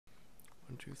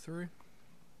2, 3.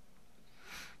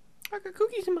 I got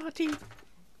cookies in my teeth.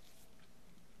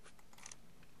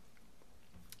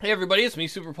 Hey everybody, it's me,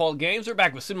 SuperPaulGames. We're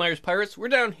back with Sid Meier's Pirates. We're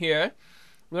down here.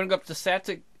 We're gonna go up to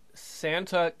Santa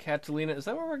Catalina. Is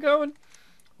that where we're going?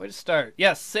 Way to start.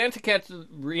 Yes, Santa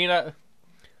Catalina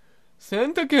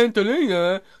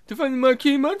to find the marque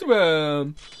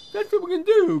mantra. That's what we're gonna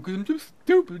do, because I'm too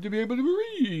stupid to be able to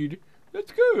read.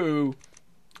 Let's go.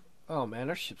 Oh man,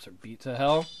 our ships are beat to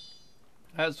hell.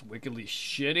 That's wickedly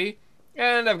shitty.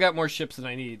 And I've got more ships than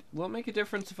I need. Will it make a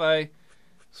difference if I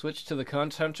switch to the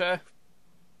Contenter?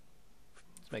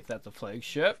 Let's make that the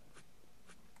flagship.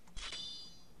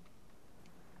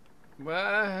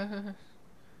 Maybe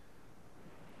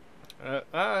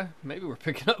we're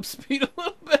picking up speed a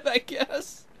little bit, I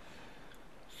guess.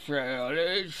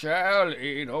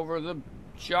 Sailing over the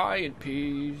giant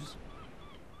peas.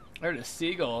 I heard a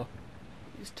seagull.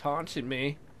 He's taunting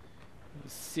me.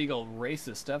 Seagull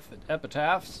racist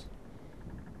epitaphs.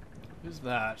 Who's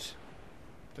that?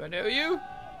 Do I know you?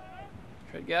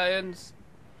 Trade galleons.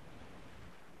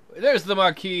 There's the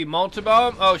Marquis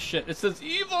Montalban. Oh shit! It says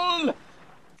evil.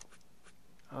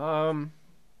 I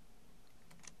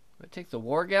take the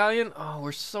war galleon. Oh,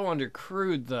 we're so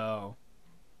undercrewed though.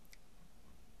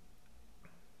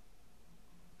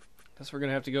 Guess we're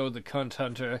gonna have to go with the Cunt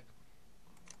Hunter.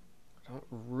 I don't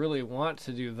really want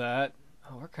to do that.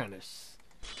 Oh, we're kind of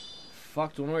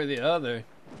fucked one way or the other.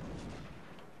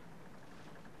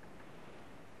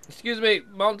 Excuse me,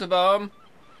 Montalban.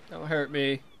 Don't hurt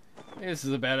me. Maybe this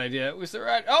is a bad idea. Was there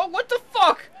right? Oh, what the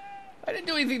fuck? I didn't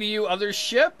do anything to you, other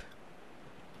ship.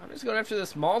 I'm just going after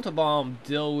this Montalban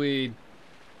dillweed.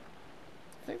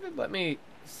 I think they'd let me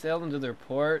sail into their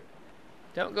port.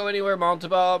 Don't go anywhere,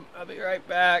 Montalban. I'll be right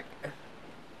back.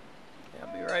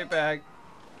 I'll be right back.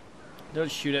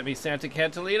 Don't shoot at me, Santa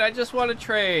Catalina. I just want to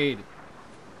trade.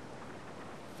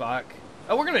 Fuck.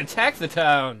 Oh, we're going to attack the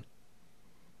town.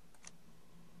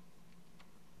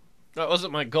 That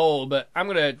wasn't my goal, but I'm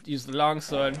going to use the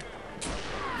longsword.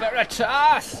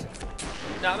 Veritas!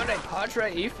 Nomine Patre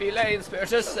e File in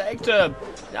Spiritus Sanctum.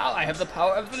 Now I have the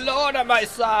power of the Lord on my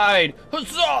side.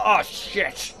 Huzzah!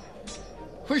 Shit!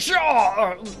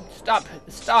 Huzzah!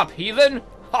 Stop, heathen!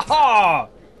 Ha ha!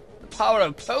 The power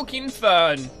of poking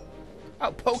fun.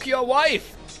 I'll poke your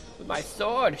wife with my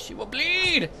sword. She will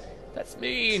bleed. That's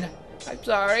mean. I'm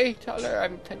sorry. Tell her I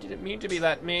didn't mean to be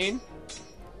that mean.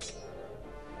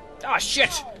 Ah,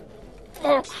 shit!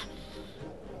 Fuck!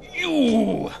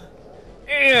 You!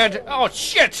 And, oh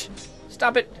shit!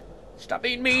 Stop it! Stop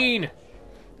being mean!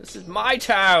 This is my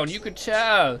town, you could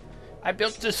tell. I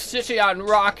built this city on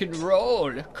rock and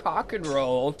roll. Cock and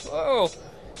roll. Oh!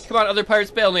 Come on, other pirates,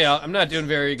 bail me out. I'm not doing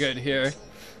very good here.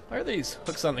 Why are these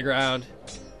hooks on the ground?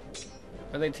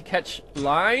 Are they to catch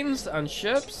lines on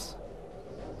ships?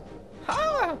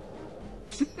 Ha!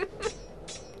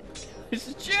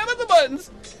 Just jamming the buttons.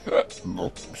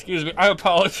 Excuse me, I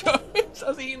apologize. I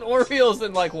was eating Oreos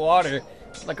and like water.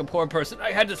 Like a poor person.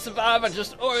 I had to survive on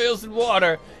just Oreos and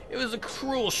water. It was a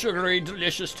cruel, sugary,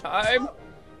 delicious time.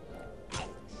 How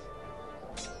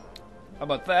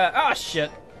about that? Ah,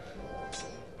 shit.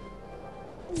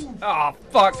 Ah,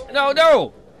 fuck. No,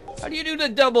 no. How do you do the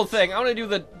double thing? I want to do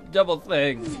the double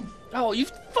thing. Oh, you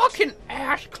fucking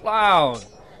ash clown.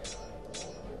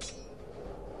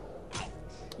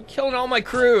 You're killing all my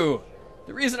crew.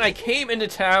 The reason I came into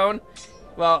town,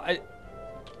 well, I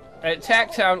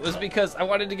attacked town was because I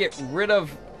wanted to get rid of,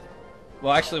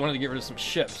 well, actually I wanted to get rid of some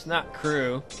ships, not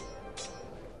crew.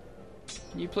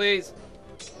 Can you please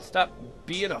stop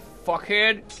being a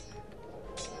fuckhead?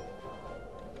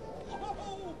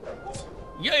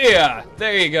 Yeah,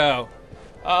 there you go.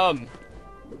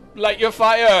 Light your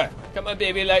fire. Come on,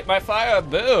 baby, light my fire.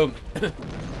 Boom.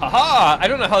 Haha, I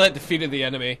don't know how that defeated the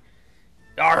enemy.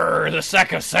 Arr, the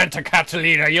sack of Santa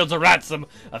Catalina yields a ransom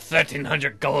of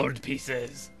 1,300 gold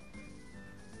pieces.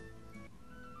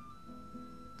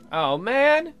 Oh,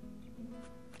 man.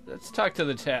 Let's talk to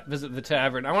the visit the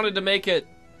tavern. I wanted to make it...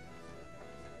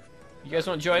 You guys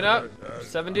want to join up?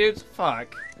 7 dudes?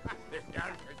 Fuck.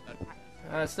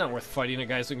 It's not worth fighting a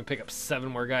guy so we can pick up 7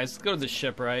 more guys. Let's go to the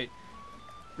shipwright.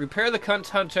 Repair the Cunt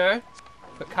Hunter.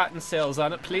 Put cotton sails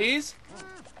on it, please.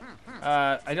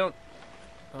 I don't...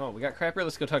 Oh, we got crapper?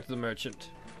 Let's go talk to the merchant.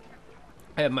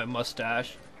 I have my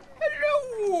mustache.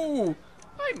 Hello!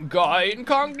 I'm Guy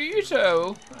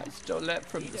Incognito. I stole that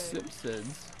from The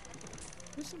Simpsons.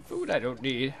 There's some food I don't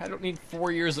need. I don't need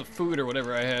 4 years of food or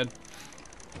whatever I had.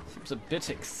 Seems a bit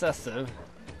excessive.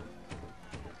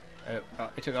 I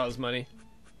took all his money.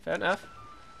 Fair enough.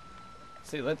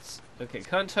 See, let's... Okay,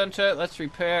 Cunt Hunter, let's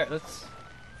repair... Let's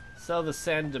sell the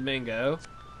San Domingo.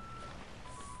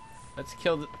 Let's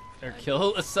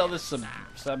let's sell this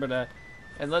Sabrina.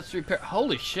 And let's repair.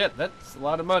 Holy shit, that's a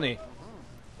lot of money.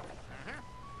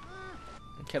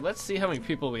 Okay, let's see how many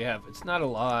people we have. It's not a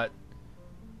lot.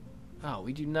 Oh,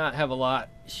 we do not have a lot.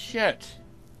 Shit.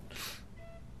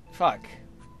 Fuck.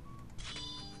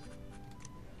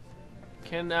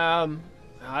 Can,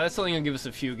 that's only gonna give us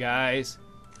a few guys.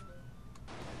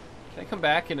 Can I come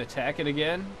back and attack it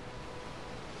again?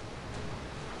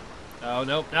 Oh,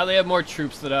 nope. Now they have more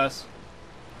troops than us.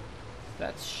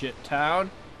 That's shit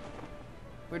town.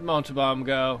 Where'd Montalban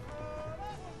go?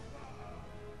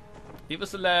 Leave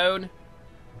us alone.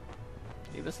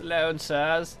 Leave us alone,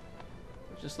 sirs.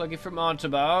 We're just looking for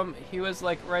Montalban. He was,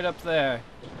 like, right up there.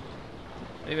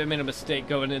 Maybe I made a mistake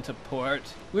going into port.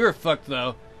 We were fucked,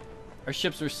 though. Our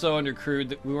ships were so undercrewed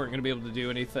that we weren't going to be able to do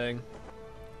anything.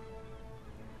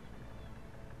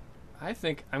 I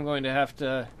think I'm going to have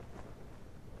to...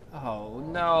 Oh,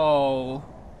 no.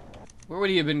 Where would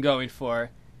he have been going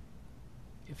for?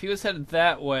 If he was headed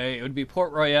that way, it would be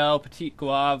Port Royal, Petit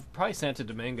Guave, probably Santo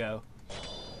Domingo.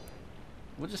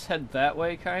 We'll just head that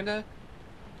way, kinda.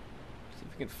 See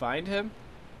if we can find him.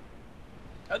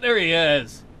 Oh, there he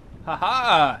is!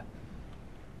 Haha!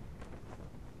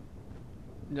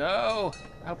 No!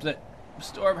 I hope that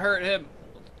storm hurt him.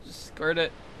 Just skirt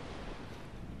it.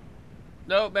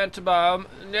 No, Montalban.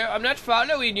 No, I'm not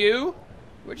following you.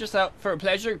 We're just out for a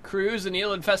pleasure cruise in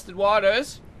eel-infested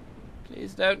waters.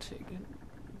 Please don't.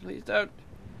 Please don't.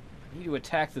 I need to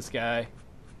attack this guy.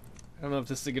 I don't know if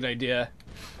this is a good idea.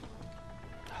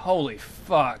 Holy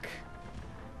fuck.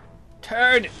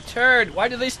 Turn! Turn! Why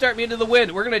did they start me into the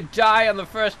wind? We're gonna die on the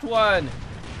first one.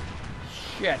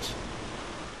 Shit.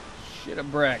 Shit a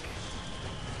brick.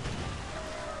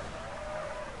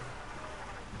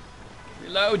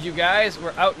 Reload, you guys.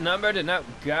 We're outnumbered and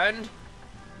outgunned.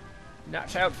 Not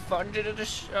outfunded at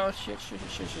this. Oh, shit.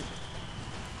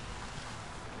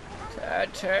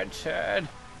 Turn.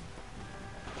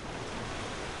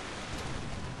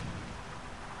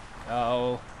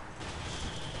 Oh.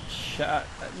 Shot.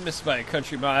 I missed by a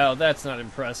country mile. That's not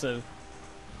impressive.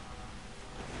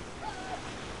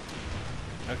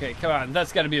 Okay, come on.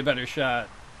 That's got to be a better shot.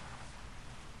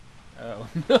 Oh,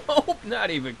 no. Not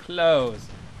even close.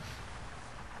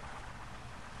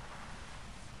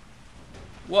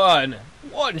 One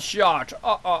shot.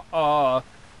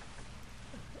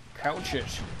 Count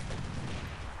it.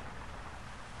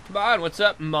 Come on, what's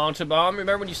up, Montalban?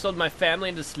 Remember when you sold my family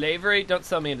into slavery? Don't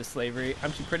sell me into slavery.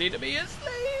 I'm too pretty to be a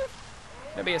slave.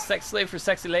 Can I be a sex slave for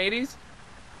sexy ladies?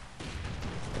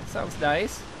 That sounds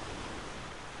nice.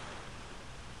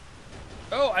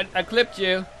 Oh, I clipped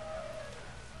you.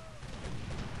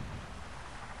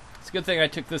 It's a good thing I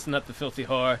took this and not the filthy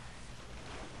whore.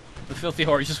 The filthy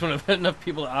whore just wouldn't have had enough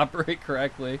people to operate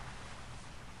correctly.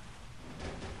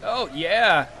 Oh,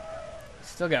 yeah.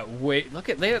 Still got weight. Look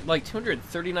at, they had like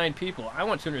 239 people. I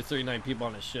want 239 people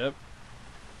on a ship.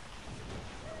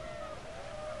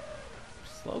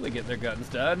 Slowly getting their guns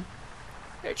done.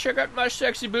 Hey, check out my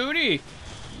sexy booty.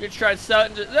 You can try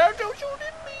something to... No, don't shoot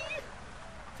at me.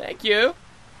 Thank you.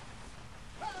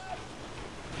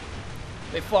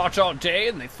 They fought all day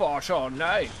and they fought all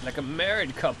night, like a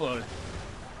married couple.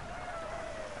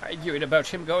 Arguing about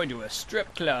him going to a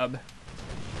strip club.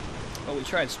 Well, we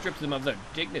try and strip them of their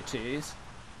dignities.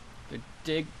 Their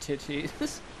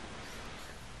dignities.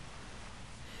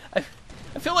 I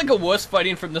feel like a wuss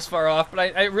fighting from this far off, but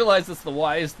I realize it's the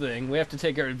wise thing. We have to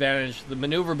take our advantage. The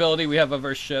maneuverability we have of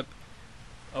our ship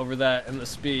over that and the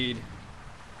speed.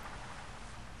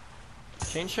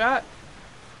 Chain shot?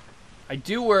 I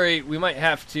do worry we might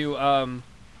have to,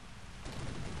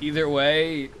 either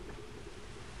way...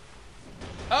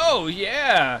 Oh,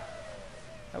 yeah!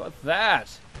 How about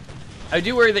that? I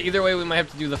do worry that either way we might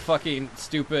have to do the fucking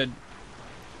stupid...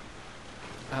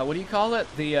 what do you call it?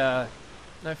 The, I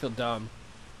feel dumb.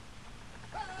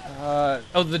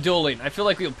 Oh, the dueling. I feel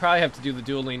like we'll probably have to do the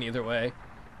dueling either way.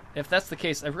 If that's the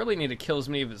case, I really need to kill as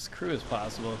many of his crew as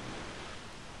possible.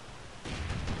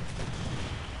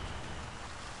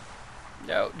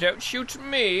 No, don't shoot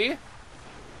me.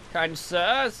 Kind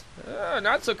sirs. Oh,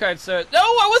 not so kind sirs. No,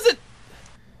 I wasn't...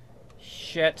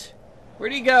 Shit.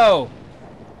 Where'd he go?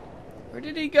 Where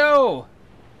did he go?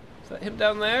 Is that him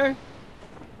down there?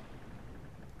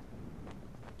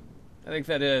 I think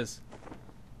that is.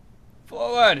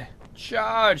 Forward!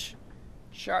 Charge!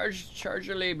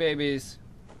 Chargerly, babies.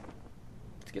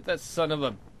 Let's get that son of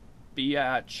a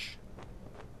biatch.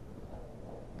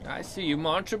 I see you,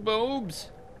 Montaboobs.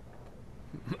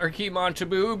 Marquis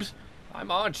Montaboobs.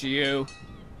 I'm on to you.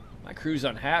 My crew's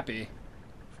unhappy.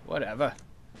 Whatever.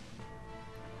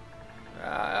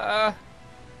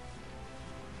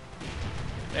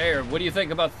 There, what do you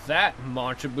think about that,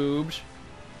 Monchaboobs?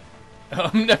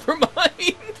 Never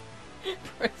mind.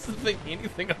 Bryce doesn't think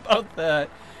anything about that.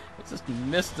 I just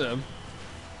missed him.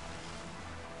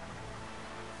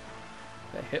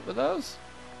 Did I hit with those?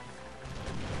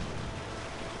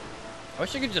 I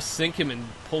wish I could just sink him and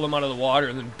pull him out of the water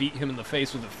and then beat him in the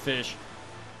face with a fish.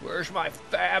 Where's my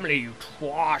family, you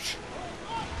twat?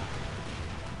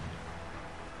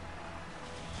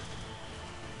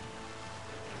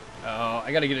 Oh,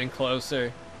 I gotta get in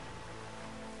closer.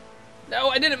 No,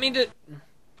 I didn't mean to...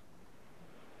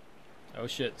 Oh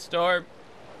shit, Storm.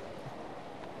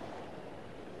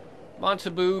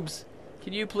 Monchaboobs,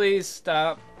 can you please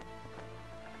stop?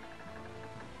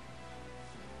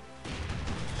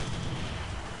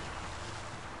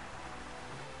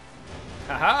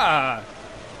 Haha! How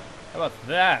about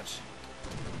that?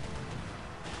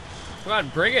 Come on,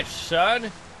 bring it,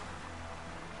 son!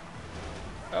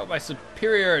 Oh, my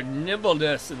superior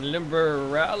nimbleness and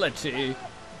liberality.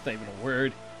 That's not even a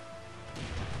word.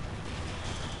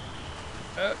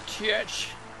 Oh, chitch.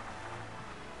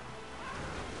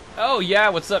 Oh, yeah,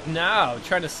 what's up now?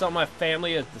 Trying to sell my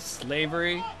family as the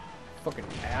slavery? Fucking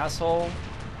asshole.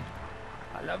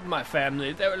 I love my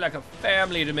family. They were like a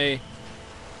family to me.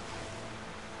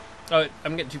 Oh,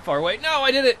 I'm getting too far away. No,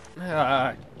 I did it!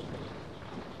 Ah.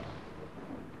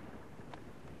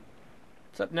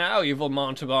 What's up now, evil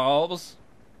Montaballs?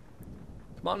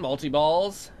 Come on,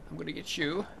 multi-balls. I'm gonna get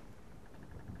you.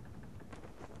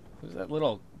 Who's that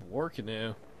little war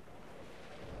canoe?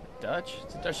 Dutch?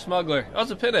 It's a Dutch smuggler. Oh,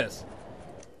 it's a pinnace.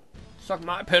 Suck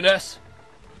my pinnace.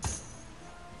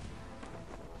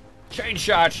 Chain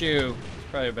shot you.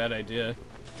 It's probably a bad idea.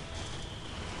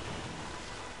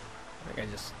 I think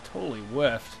I just totally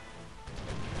whiffed.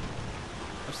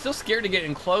 I'm still scared to get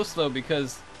in close though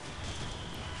because...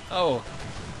 Oh.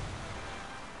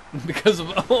 Because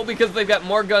they've got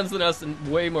more guns than us and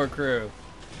way more crew.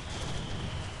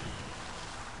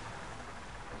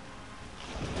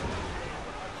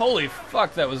 Holy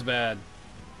fuck, that was bad.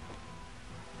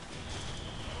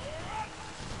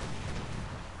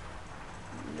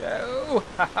 No!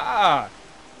 Haha!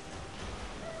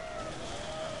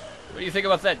 What do you think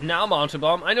about that now,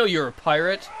 Montabomb? I know you're a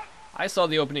pirate. I saw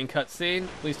the opening cutscene.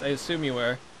 At least I assume you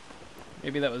were.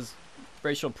 Maybe that was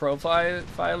racial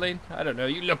profiling? I don't know.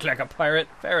 You look like a pirate.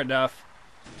 Fair enough.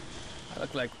 I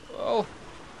look like... Oh.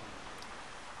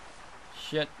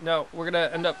 Shit. No, we're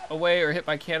gonna end up away or hit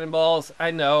by cannonballs.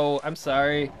 I know. I'm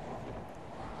sorry.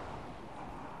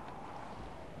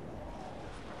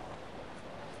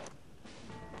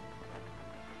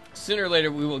 Sooner or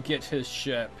later we will get his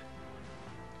ship.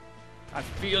 I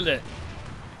feel it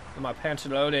in my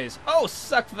pantalones. Oh,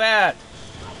 suck that!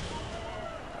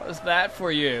 What was that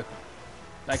for you?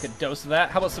 Like a dose of that?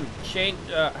 How about some chain?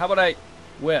 How about I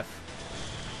whiff?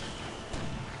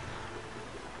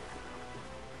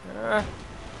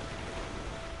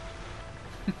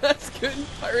 That's good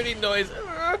pirating noise.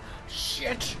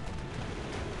 Shit!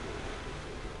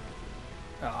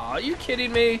 Aw, are you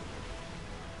kidding me?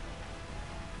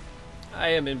 I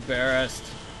am embarrassed.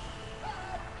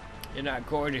 You're not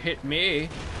going to hit me.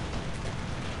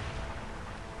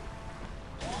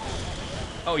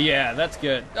 Oh yeah, that's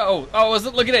good. Oh, I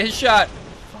wasn't looking at his shot.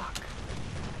 Fuck.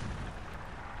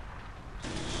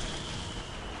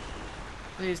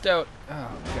 Please don't.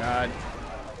 Oh god.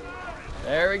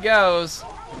 There he goes.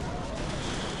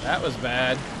 That was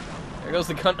bad. There goes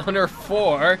the Cunt Hunter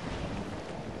 4.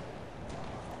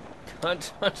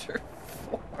 Cunt Hunter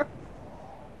 4.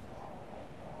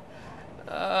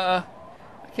 I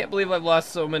can't believe I've lost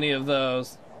so many of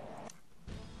those.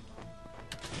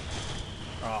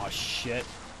 Oh shit.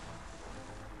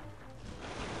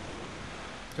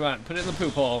 Come on, put it in the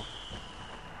poop hole.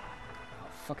 Oh,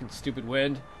 fucking stupid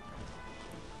wind.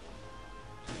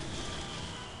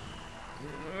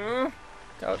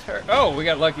 Don't hurt. Oh, we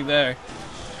got lucky there.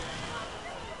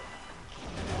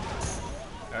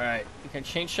 Alright, you can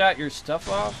chain shot your stuff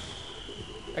off?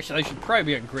 Actually, I should probably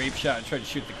be a grape shot and try to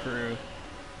shoot the crew.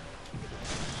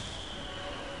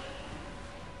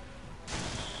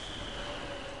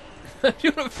 I'm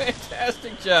doing a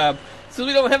fantastic job. So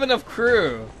we don't have enough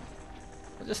crew.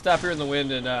 I'll just stop here in the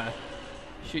wind and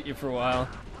shoot you for a while.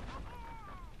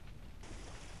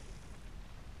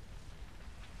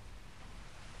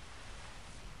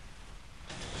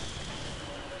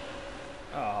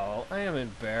 Oh, I am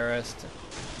embarrassed.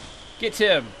 Get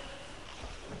him!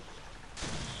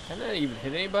 Can I even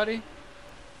hit anybody?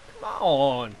 Come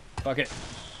on! Fuck it.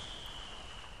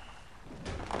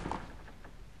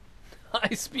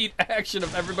 High speed action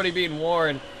of everybody being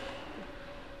warned.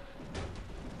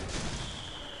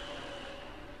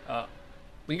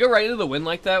 When you go right into the wind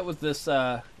like that with this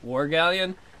war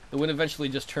galleon, the wind eventually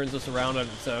just turns us around on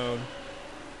its own.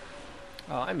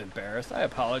 Oh, I'm embarrassed. I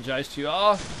apologize to you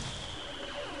all.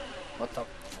 What the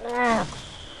fuck?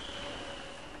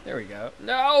 There we go.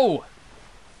 No!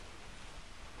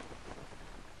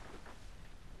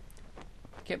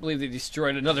 Can't believe they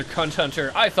destroyed another cunt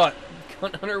hunter. I thought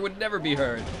cunt hunter would never be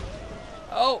heard.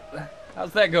 Oh,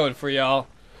 how's that going for y'all?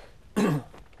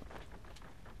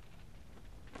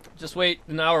 Just wait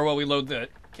an hour while we load the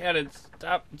cannons.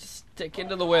 Stop. Just stick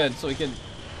into the wind so we can...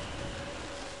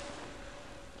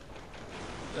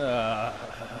 I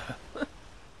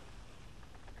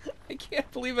can't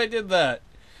believe I did that.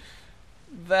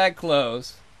 That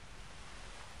close.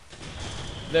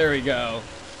 There we go.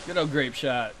 Good old grape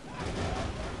shot.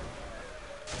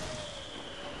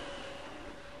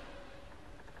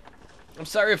 I'm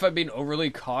sorry if I'm being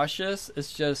overly cautious.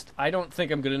 It's just, I don't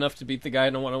think I'm good enough to beat the guy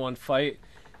in a one-on-one fight.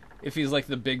 If he's like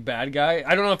the big bad guy.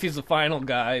 I don't know if he's the final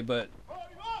guy, but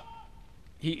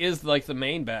he is like the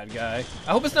main bad guy.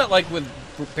 I hope it's not like with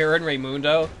Baron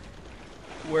Raymundo,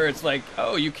 where it's like,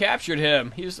 oh, you captured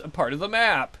him. He's a part of the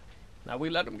map. Now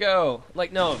we let him go.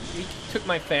 Like, no, he took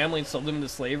my family and sold them into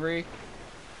slavery.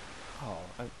 Oh,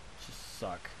 I just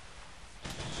suck.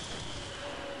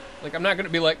 Like, I'm not going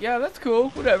to be like, yeah, that's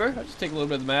cool, whatever. I'll just take a little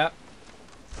bit of the map.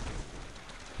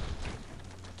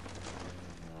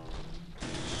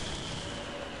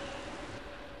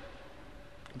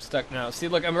 I'm stuck now. See,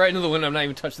 look, I'm right into the window. I'm not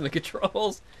even touching the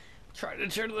controls. Trying to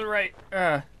turn to the right.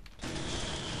 That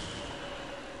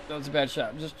was a bad shot.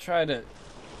 I'm just trying to...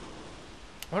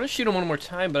 I want to shoot him one more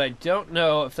time, but I don't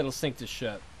know if that'll sink the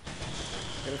ship.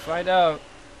 Gonna find out.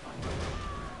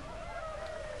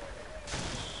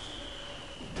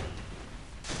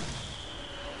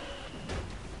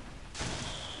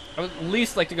 I would at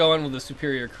least like to go in with a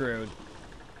superior crew.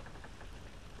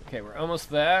 Okay, we're almost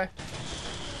there.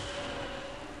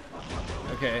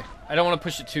 Okay, I don't want to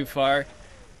push it too far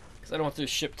because I don't want the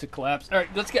ship to collapse. All right,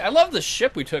 let's get. I love the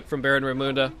ship we took from Baron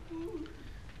Raymundo.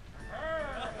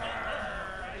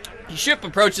 Your ship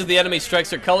approaches the enemy,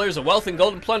 strikes their colors. A wealth and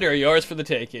golden plunder are yours for the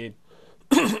taking.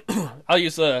 I'll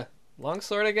use a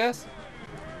longsword, I guess.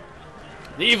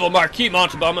 The evil Marquis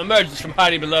Montalban emerges from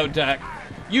hiding below deck.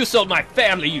 You sold my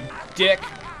family, you dick.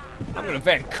 I'm gonna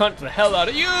Van Cunt the hell out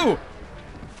of you.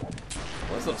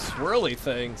 What's those swirly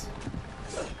things?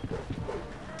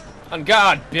 On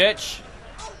guard, bitch.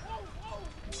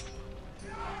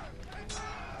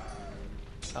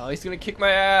 Oh, he's gonna kick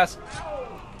my ass.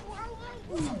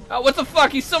 Oh, what the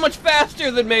fuck? He's so much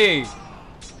faster than me.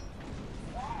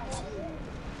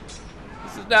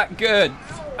 This is not good.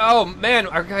 Oh, man,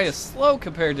 our guy is slow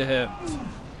compared to him.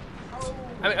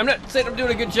 I mean, I'm not saying I'm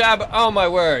doing a good job. Oh, my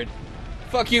word.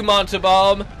 Fuck you,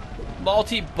 Montalban.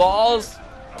 Multi-balls?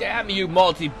 Damn you,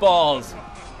 multi-balls.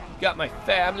 You got my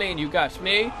family and you got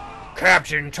me.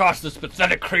 Captain, toss this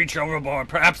pathetic creature overboard.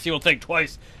 Perhaps he will think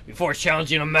twice before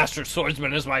challenging a master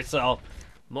swordsman as myself.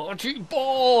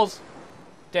 Multi-balls.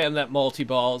 Damn that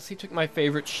multi-balls. He took my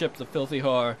favorite ship, the filthy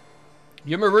whore.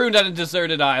 You're marooned on a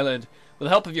deserted island. With the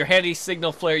help of your handy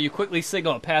signal flare, you quickly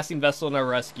signal a passing vessel and are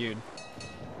rescued.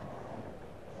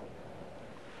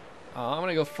 I'm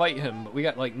gonna go fight him, but we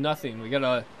got, like, nothing. We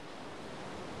gotta...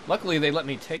 Luckily, they let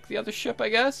me take the other ship, I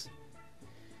guess?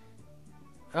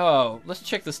 Oh, let's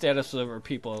check the status of our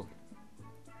people.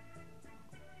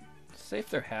 See if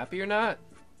they're happy or not.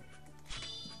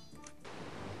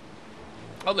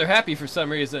 Oh, they're happy for some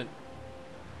reason.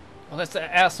 Oh, that's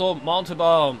that asshole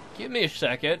Montalban. Give me a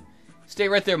second. Stay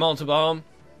right there, Montalban.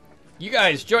 You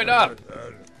guys, join up.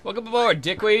 Welcome aboard,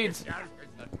 dickweeds.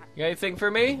 You got anything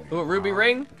for me? Ooh, a ruby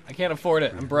ring? I can't afford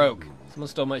it. I'm broke. Someone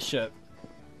stole my ship.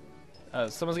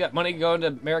 Someone's got money going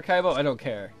to Maracaibo? I don't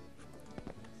care.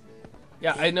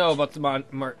 Yeah, I know about the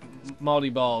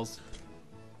Maldi balls.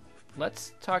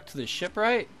 Let's talk to the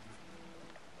shipwright.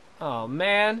 Oh,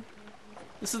 man.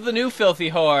 This is the new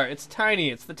filthy whore. It's tiny.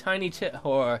 It's the tiny tit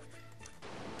whore.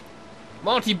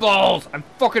 Monty Balls! I'm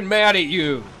fucking mad at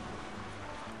you!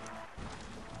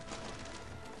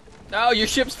 Oh, your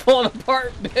ship's falling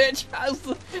apart, bitch!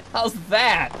 How's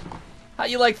that? How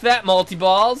you like that, Multi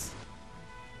Balls?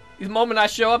 The moment I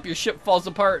show up, your ship falls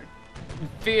apart in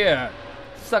fear.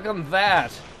 Suck on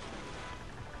that.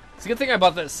 It's a good thing I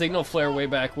bought that signal flare way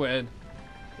back when.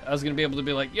 I was gonna be able to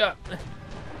be like, yeah.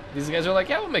 These guys are like,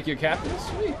 yeah, we'll make you a captain.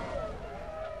 Sweet.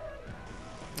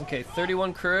 Okay,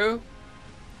 31 crew.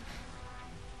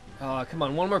 Oh, come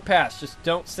on, one more pass. Just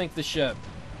don't sink the ship.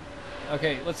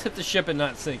 Okay, let's hit the ship and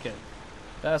not sink it.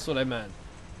 That's what I meant.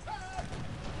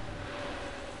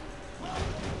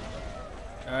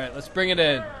 Alright, let's bring it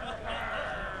in.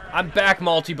 I'm back,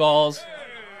 multi-balls.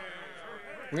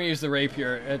 We're gonna use the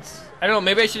rapier. I don't know,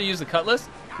 maybe I should have used the cutlass?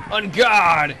 On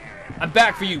guard! I'm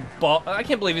back for you, ball. I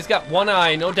can't believe he's got one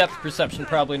eye, no depth perception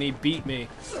probably, and he beat me.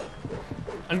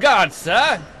 On guard,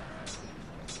 sir!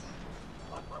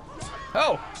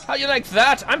 Oh, how you like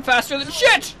that? I'm faster than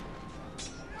shit!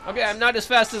 Okay, I'm not as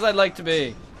fast as I'd like to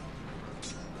be.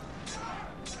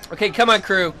 Okay, come on,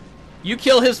 crew. You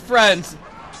kill his friends.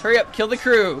 Hurry up, kill the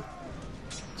crew.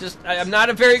 I'm not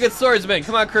a very good swordsman.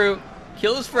 Come on, crew.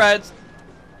 Kill his friends.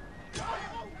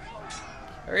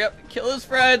 Hurry up, kill his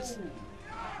friends.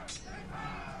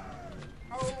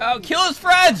 Oh, kill his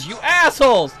friends, you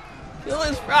assholes! Kill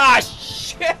his... Ah,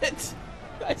 shit!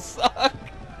 I suck.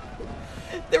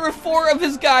 There were 4 of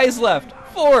his guys left.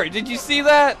 4, did you see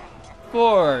that?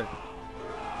 4.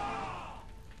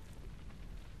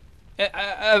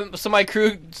 So my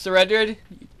crew surrendered?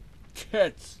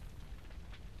 Tits.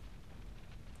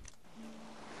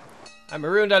 I'm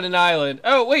marooned on an island.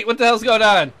 Oh, wait, what the hell's going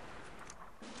on?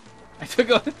 I took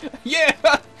a...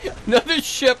 Yeah! Another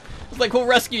ship was like, we'll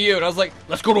rescue you. And I was like,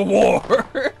 let's go to war!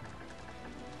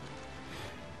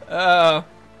 I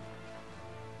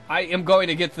am going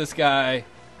to get this guy.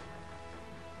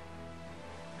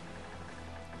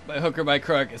 By hook or by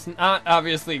crook. It's not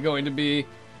obviously going to be...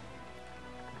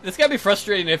 This gotta be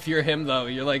frustrating if you're him, though.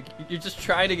 You're like, you're just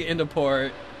trying to get into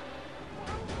port.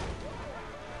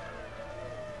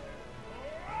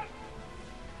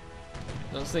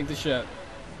 Don't sink the ship.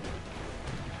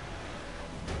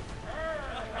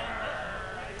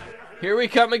 Here we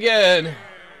come again.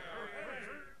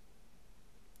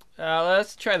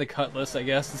 Let's try the cutlass, I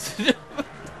guess.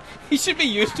 He should be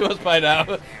used to us by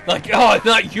now. Like, oh,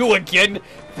 not you again.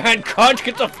 Van Conch,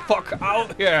 get the fuck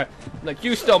out here. Like,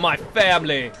 you stole my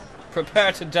family.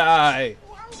 Prepare to die.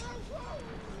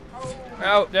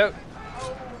 Oh, no.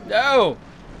 No.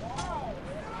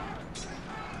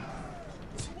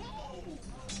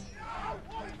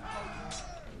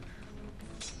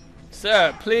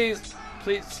 Sir, please.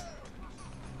 Please.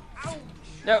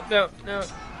 No, no, no.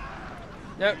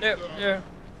 No, no, no.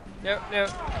 No, no.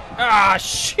 Ah,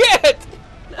 shit!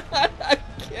 Not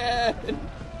again.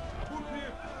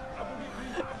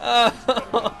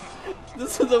 Oh,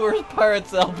 this is the worst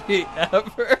Pirates LP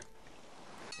ever.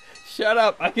 Shut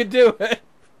up, I can do it.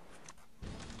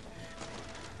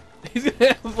 He's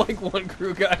gonna have like 1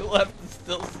 crew guy left and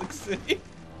still succeed.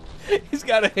 He's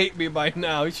gotta hate me by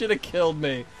now. He should have killed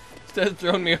me instead of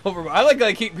throwing me over. I like that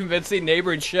I keep convincing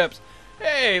neighboring ships.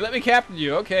 Hey, let me captain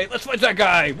you. Okay, let's fight that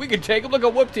guy. We can take him. Look how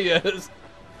whooped he is.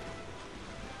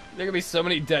 There gonna be so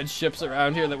many dead ships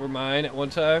around here that were mine at one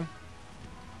time.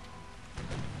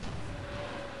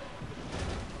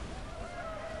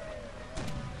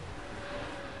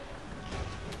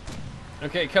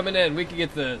 Okay, coming in. We can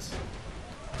get this.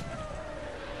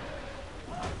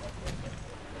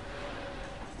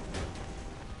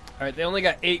 Alright, they only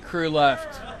got 8 crew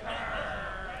left.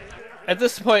 At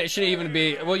this point, it shouldn't even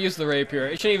be... We'll use the rapier.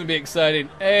 It shouldn't even be exciting.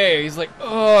 Hey, he's like,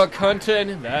 oh,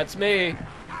 Cunton, that's me.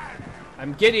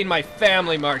 I'm getting my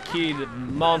family marque, the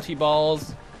Monty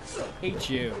Balls. Hate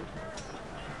you.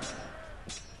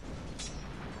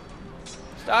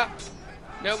 Stop.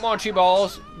 No Monty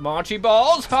Balls. Monty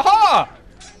Balls? Haha!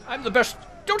 I'm the best.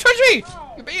 Don't touch me!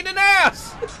 You're being an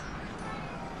ass!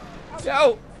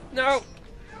 No. No.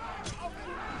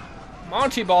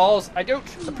 Monty Balls, I don't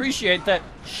appreciate that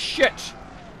shit.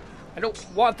 I don't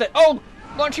want that. Oh,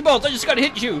 Monty Balls, I just gotta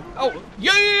hit you. Oh,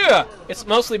 yeah! It's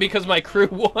mostly because my crew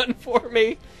won for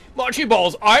me. Monty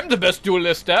Balls, I'm the best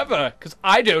duelist ever, because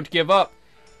I don't give up.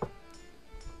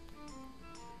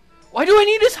 Why do I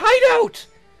need his hideout?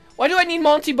 Why do I need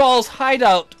Monty Balls'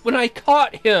 hideout when I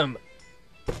caught him?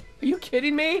 Are you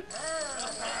kidding me?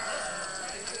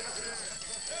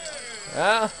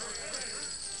 Ah.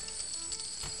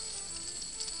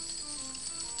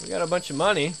 We got a bunch of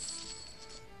money.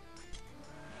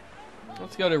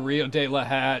 Let's go to Rio de la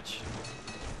Hatch.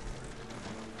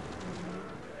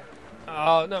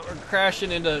 Oh, no, we're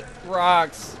crashing into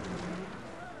rocks.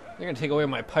 They're gonna take away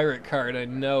my pirate card, I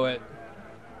know it.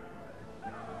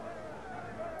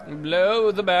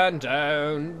 Blow the band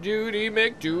down, duty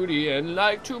make duty, and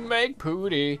like to make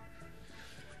pooty.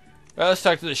 Well, let's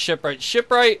talk to the shipwright.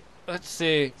 Shipwright, let's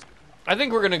see. I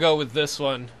think we're gonna go with this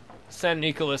one. San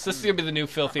Nicolas. This is gonna be the new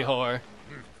filthy whore.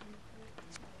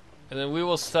 And then we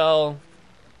will sell...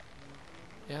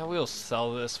 Yeah, we'll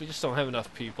sell this. We just don't have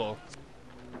enough people.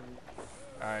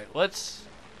 Alright, let's...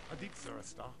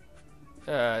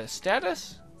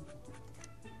 status?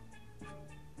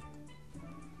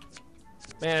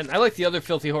 Man, I like the other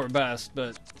filthy whore best,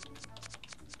 but...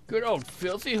 Good old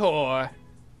filthy whore.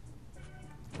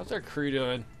 How's our crew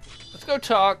doing? Let's go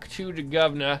talk to the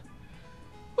governor.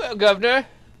 Well, Governor,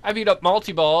 I've eat up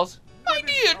multi-balls. My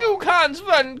dear Duke Hans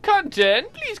van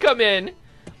Kunten, please come in.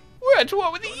 We're at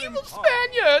war with the evil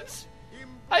Spaniards.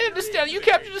 I understand you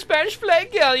captured a Spanish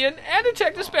flag galleon and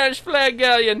attacked a Spanish flag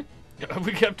galleon.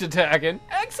 We kept attacking.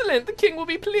 Excellent, the king will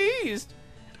be pleased.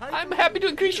 I'm happy to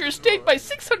increase your estate by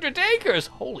 600 acres.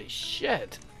 Holy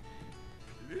shit.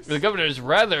 The governor's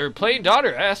rather plain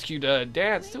daughter asked you to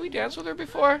dance. Did we dance with her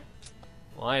before?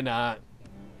 Why not?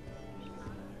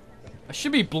 I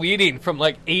should be bleeding from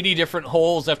like 80 different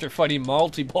holes after fighting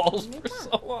multi-balls for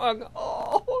so long.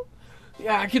 Oh.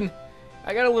 Yeah,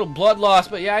 I got a little blood loss,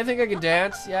 but yeah, I think I can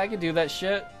dance. Yeah, I can do that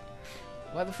shit.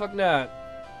 Why the fuck not?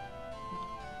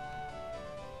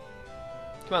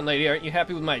 Come on, lady, aren't you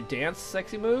happy with my dance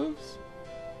sexy moves?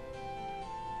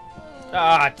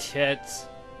 Ah, tits.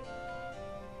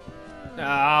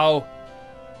 No.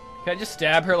 Can I just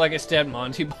stab her like I stabbed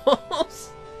Monty Balls?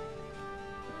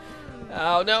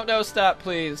 Oh, no, no, stop,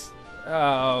 please.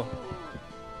 Oh.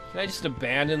 Can I just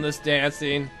abandon this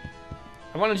dancing?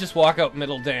 I want to just walk out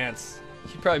middle dance.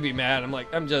 She'd probably be mad.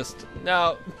 I'm just...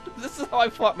 No. This is how I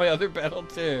fought my other battle,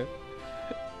 too.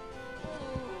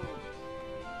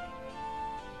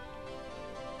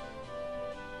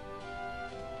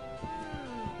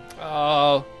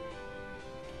 Oh.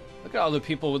 Look at all the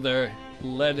people with their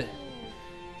lead...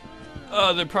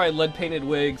 Oh, they're probably lead-painted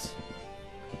wigs.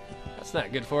 That's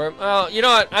not good for them. Oh, you know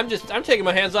what? I'm taking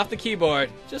my hands off the keyboard.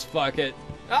 Just fuck it.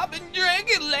 I've been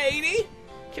drinking, lady.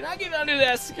 Can I get under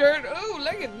that skirt? Ooh,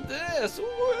 look at this.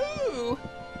 Woo!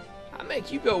 I'll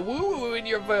make you go woo-woo in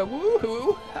your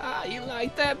woo-hoo. Ah, you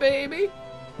like that, baby?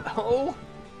 Oh.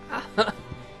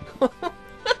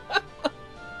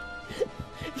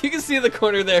 You can see in the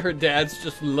corner there, her dad's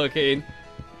just looking.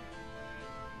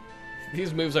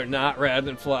 These moves are not rad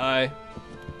and fly.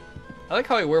 I like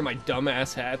how I wear my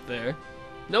dumbass hat there.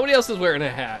 Nobody else is wearing a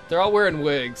hat. They're all wearing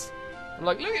wigs. I'm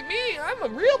like, look at me, I'm a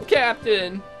real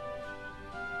captain.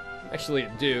 I'm actually a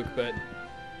duke, but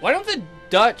why don't the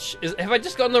Dutch, have I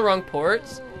just gone the wrong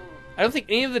ports? I don't think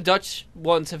any of the Dutch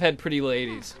ones have had pretty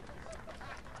ladies.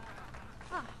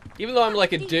 Even though I'm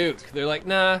like a duke, they're like,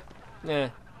 nah.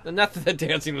 Not that the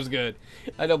dancing was good.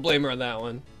 I don't blame her on that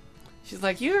one. She's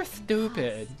like, you're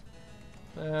stupid.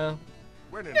 Well,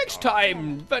 next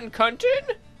time, Van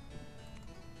Kunten.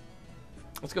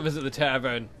 Let's go visit the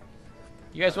tavern.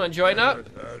 You guys want to join up?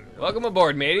 Welcome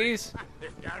aboard, mateys.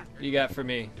 What do you got for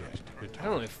me? I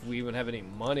don't know if we even have any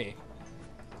money.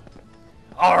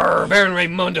 Arr, Baron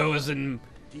Raimundo is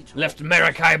left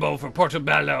Maracaibo for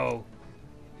Portobello.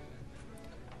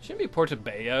 Shouldn't be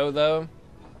Portobello, though.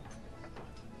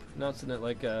 Pronouncing it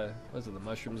like, what is it, the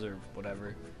mushrooms or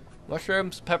whatever.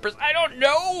 Mushrooms, peppers, I don't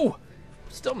know!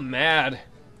 I'm still mad.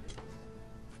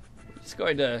 I'm just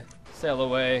going to sail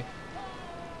away.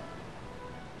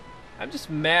 I'm just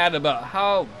mad about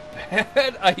how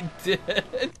bad I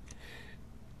did.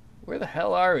 Where the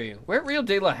hell are we? We're at Rio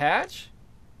de la Hatch?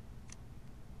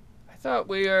 I thought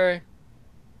we were...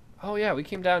 Oh yeah, we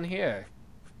came down here.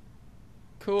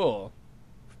 Cool.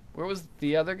 Where was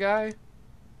the other guy?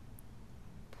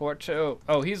 Porto...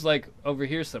 Oh, he's like over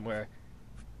here somewhere.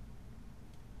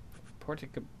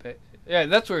 Yeah,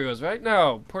 that's where he was, right?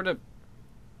 No,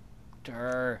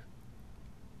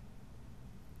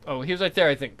 Oh, he was right there,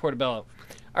 I think. Portobello.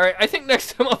 Alright, I think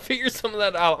next time I'll figure some of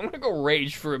that out. I'm gonna go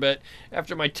rage for a bit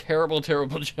after my terrible,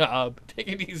 terrible job. Take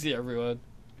it easy, everyone.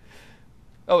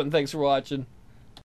 Oh, and thanks for watching.